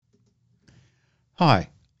Hi,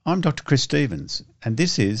 I'm Dr. Chris Stevens, and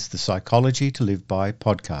this is the Psychology to Live By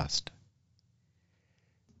podcast.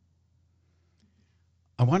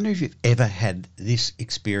 I wonder if you've ever had this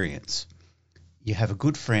experience. You have a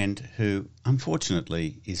good friend who,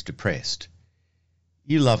 unfortunately, is depressed.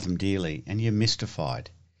 You love them dearly and you're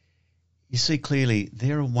mystified. You see clearly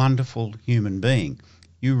they're a wonderful human being.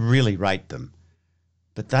 You really rate them.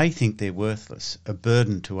 But they think they're worthless, a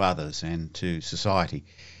burden to others and to society.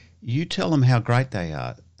 You tell them how great they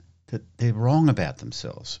are, that they're wrong about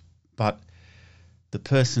themselves, but the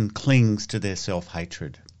person clings to their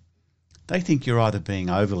self-hatred. They think you're either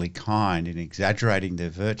being overly kind and exaggerating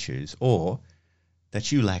their virtues, or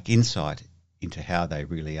that you lack insight into how they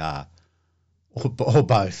really are, or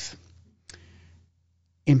both.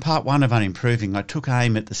 In part one of Unimproving, I took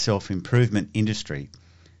aim at the self-improvement industry,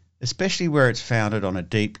 especially where it's founded on a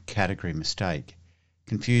deep category mistake,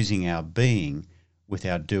 confusing our being with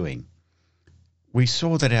our doing. We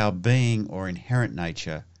saw that our being or inherent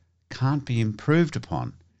nature can't be improved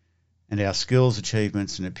upon, and our skills,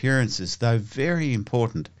 achievements and appearances, though very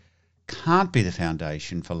important, can't be the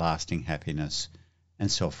foundation for lasting happiness and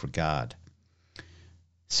self-regard.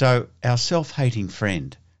 So our self-hating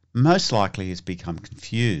friend most likely has become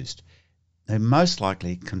confused. They most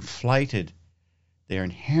likely conflated their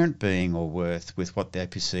inherent being or worth with what they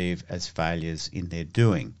perceive as failures in their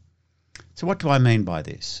doing. So what do I mean by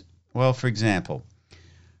this? Well, for example,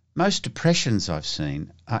 most depressions I've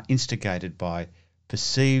seen are instigated by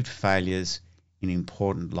perceived failures in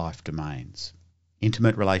important life domains.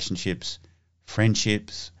 Intimate relationships,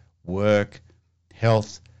 friendships, work,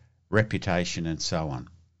 health, reputation, and so on.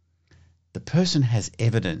 The person has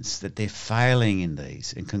evidence that they're failing in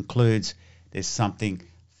these and concludes there's something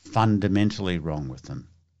fundamentally wrong with them.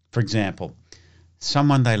 For example,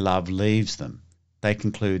 someone they love leaves them. They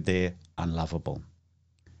conclude they're unlovable.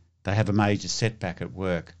 They have a major setback at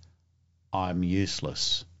work. I'm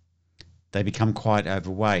useless. They become quite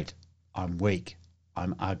overweight. I'm weak.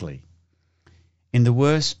 I'm ugly. In the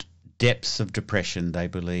worst depths of depression, they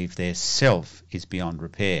believe their self is beyond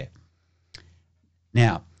repair.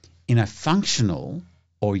 Now, in a functional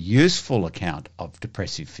or useful account of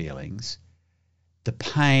depressive feelings, the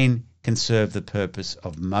pain can serve the purpose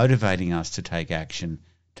of motivating us to take action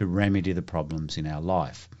to remedy the problems in our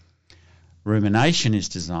life. Rumination is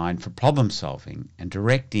designed for problem solving and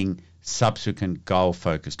directing subsequent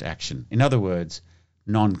goal-focused action. In other words,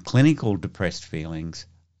 non-clinical depressed feelings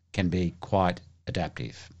can be quite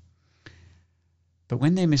adaptive. But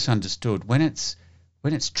when they're misunderstood, when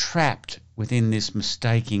it's trapped within this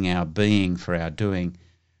mistaking our being for our doing,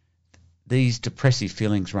 these depressive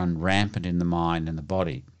feelings run rampant in the mind and the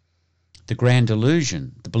body. The grand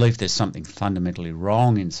delusion, the belief there's something fundamentally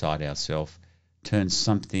wrong inside ourselves, turns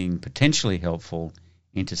something potentially helpful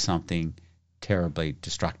into something terribly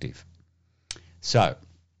destructive. So,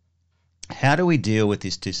 how do we deal with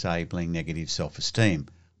this disabling negative self-esteem?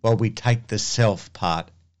 Well, we take the self part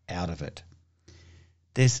out of it.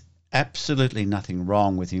 There's absolutely nothing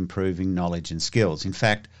wrong with improving knowledge and skills. In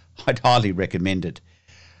fact, I'd highly recommend it.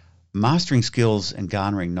 Mastering skills and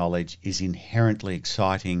garnering knowledge is inherently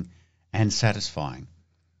exciting and satisfying.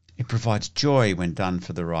 It provides joy when done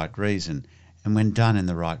for the right reason and when done in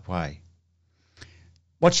the right way.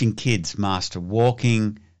 Watching kids master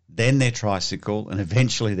walking, then their tricycle, and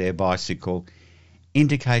eventually their bicycle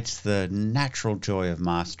indicates the natural joy of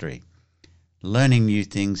mastery. Learning new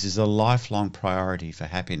things is a lifelong priority for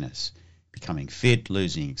happiness. Becoming fit,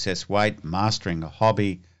 losing excess weight, mastering a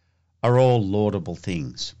hobby are all laudable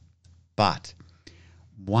things. But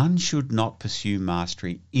one should not pursue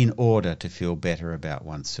mastery in order to feel better about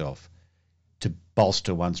oneself, to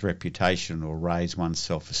bolster one's reputation or raise one's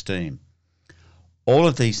self-esteem. All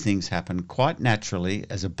of these things happen quite naturally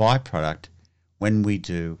as a byproduct when we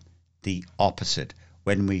do the opposite,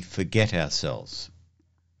 when we forget ourselves.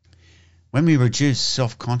 When we reduce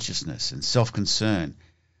self-consciousness and self-concern.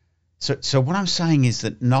 So what I'm saying is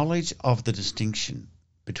that knowledge of the distinction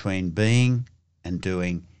between being and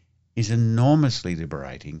doing is enormously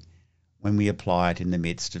liberating when we apply it in the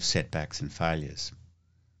midst of setbacks and failures.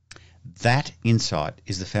 That insight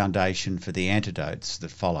is the foundation for the antidotes that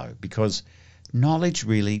follow, because knowledge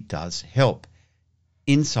really does help.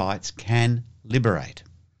 Insights can liberate.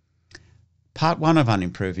 Part one of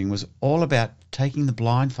Unimproving was all about taking the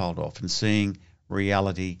blindfold off and seeing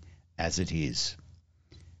reality as it is.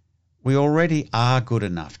 We already are good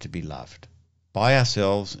enough to be loved by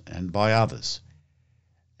ourselves and by others.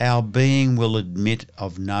 Our being will admit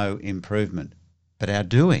of no improvement, but our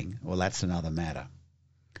doing, well, that's another matter.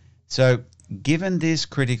 So, given this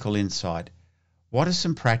critical insight, what are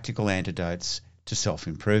some practical antidotes to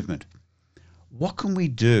self-improvement? What can we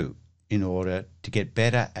do in order to get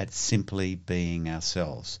better at simply being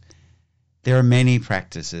ourselves? There are many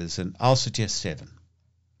practices, and I'll suggest 7.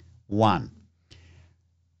 1.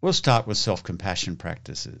 We'll start with self-compassion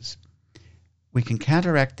practices. We can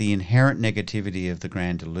counteract the inherent negativity of the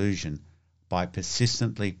grand delusion by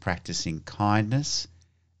persistently practicing kindness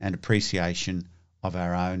and appreciation of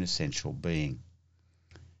our own essential being.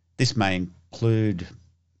 This may include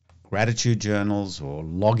gratitude journals or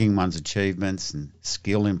logging one's achievements and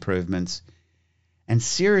skill improvements, and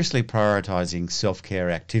seriously prioritising self-care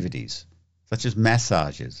activities such as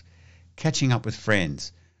massages, catching up with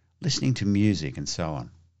friends, listening to music and so on.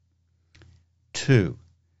 2.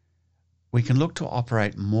 We can look to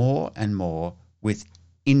operate more and more with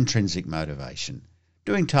intrinsic motivation,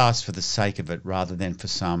 doing tasks for the sake of it rather than for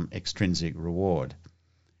some extrinsic reward.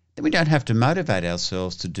 Then we don't have to motivate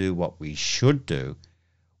ourselves to do what we should do.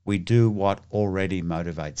 We do what already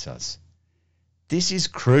motivates us. This is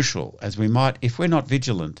crucial, as we might, if we're not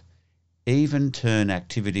vigilant, even turn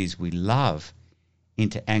activities we love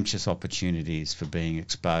into anxious opportunities for being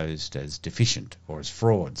exposed as deficient or as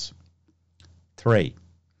frauds. 3.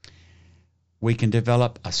 We can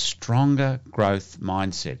develop a stronger growth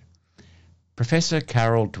mindset. Professor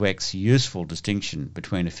Carol Dweck's useful distinction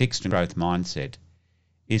between a fixed and growth mindset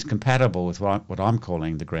is compatible with what I'm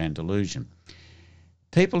calling the grand delusion.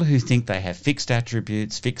 People who think they have fixed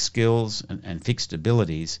attributes, fixed skills, and fixed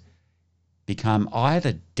abilities become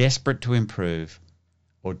either desperate to improve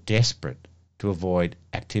or desperate to avoid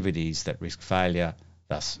activities that risk failure,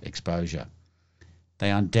 thus exposure.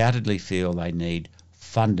 They undoubtedly feel they need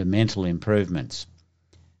fundamental improvements.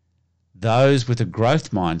 Those with a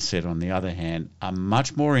growth mindset, on the other hand, are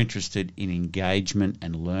much more interested in engagement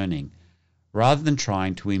and learning rather than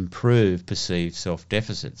trying to improve perceived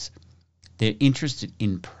self-deficits. They're interested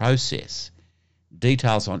in process,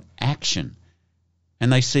 details on action,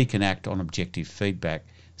 and they seek and act on objective feedback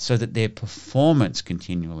so that their performance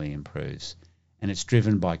continually improves, and it's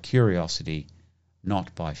driven by curiosity,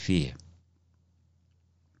 not by fear.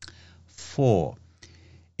 4.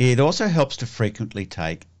 It also helps to frequently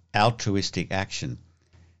take altruistic action.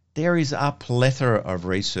 There is a plethora of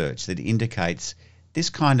research that indicates this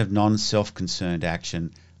kind of non-self-concerned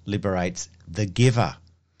action liberates the giver.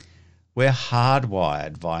 We're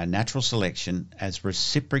hardwired via natural selection as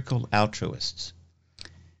reciprocal altruists.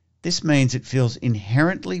 This means it feels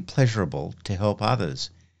inherently pleasurable to help others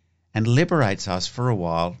and liberates us for a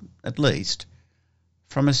while, at least,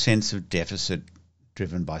 from a sense of deficit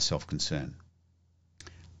driven by self-concern.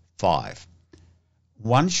 5.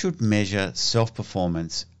 One should measure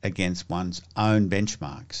self-performance against one's own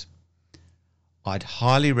benchmarks. I'd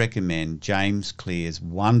highly recommend James Clear's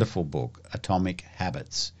wonderful book, Atomic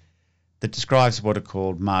Habits, that describes what are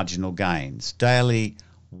called marginal gains, daily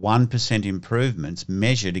 1% improvements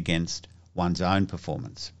measured against one's own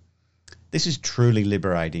performance. This is truly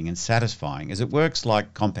liberating and satisfying, as it works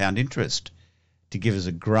like compound interest to give us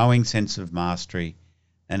a growing sense of mastery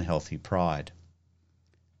and healthy pride.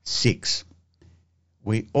 6.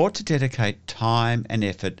 We ought to dedicate time and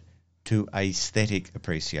effort to aesthetic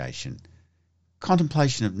appreciation,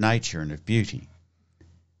 contemplation of nature and of beauty.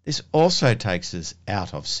 This also takes us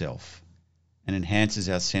out of self and enhances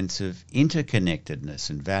our sense of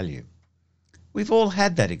interconnectedness and value. We've all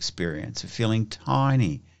had that experience of feeling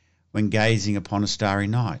tiny when gazing upon a starry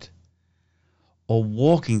night, or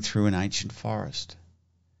walking through an ancient forest.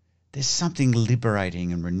 There's something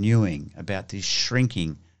liberating and renewing about this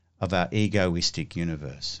shrinking of our egoistic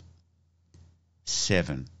universe.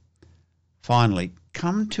 7. Finally,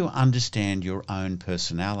 come to understand your own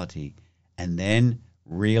personality and then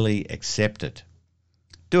really accept it.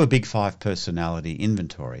 Do a Big 5 personality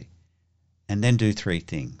inventory and then do 3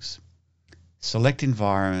 things. Select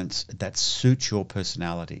environments that suit your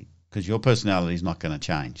personality, because your personality is not going to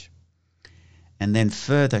change. And then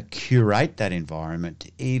further curate that environment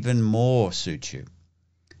to even more suit you.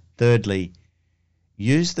 Thirdly,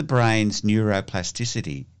 use the brain's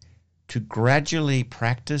neuroplasticity to gradually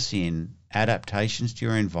practice in adaptations to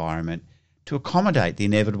your environment to accommodate the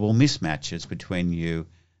inevitable mismatches between you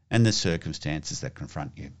and the circumstances that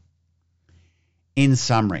confront you. In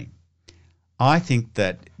summary, I think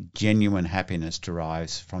that genuine happiness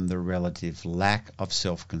derives from the relative lack of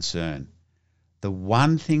self-concern. The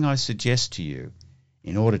one thing I suggest to you,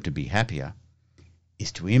 in order to be happier,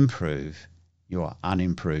 is to improve your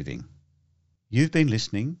unimproving. You've been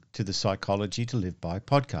listening to the Psychology to Live By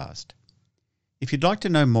podcast. If you'd like to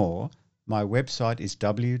know more, my website is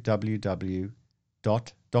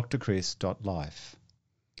www.drchris.life.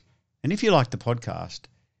 And if you like the podcast,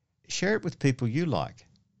 share it with people you like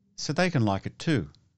so they can like it too.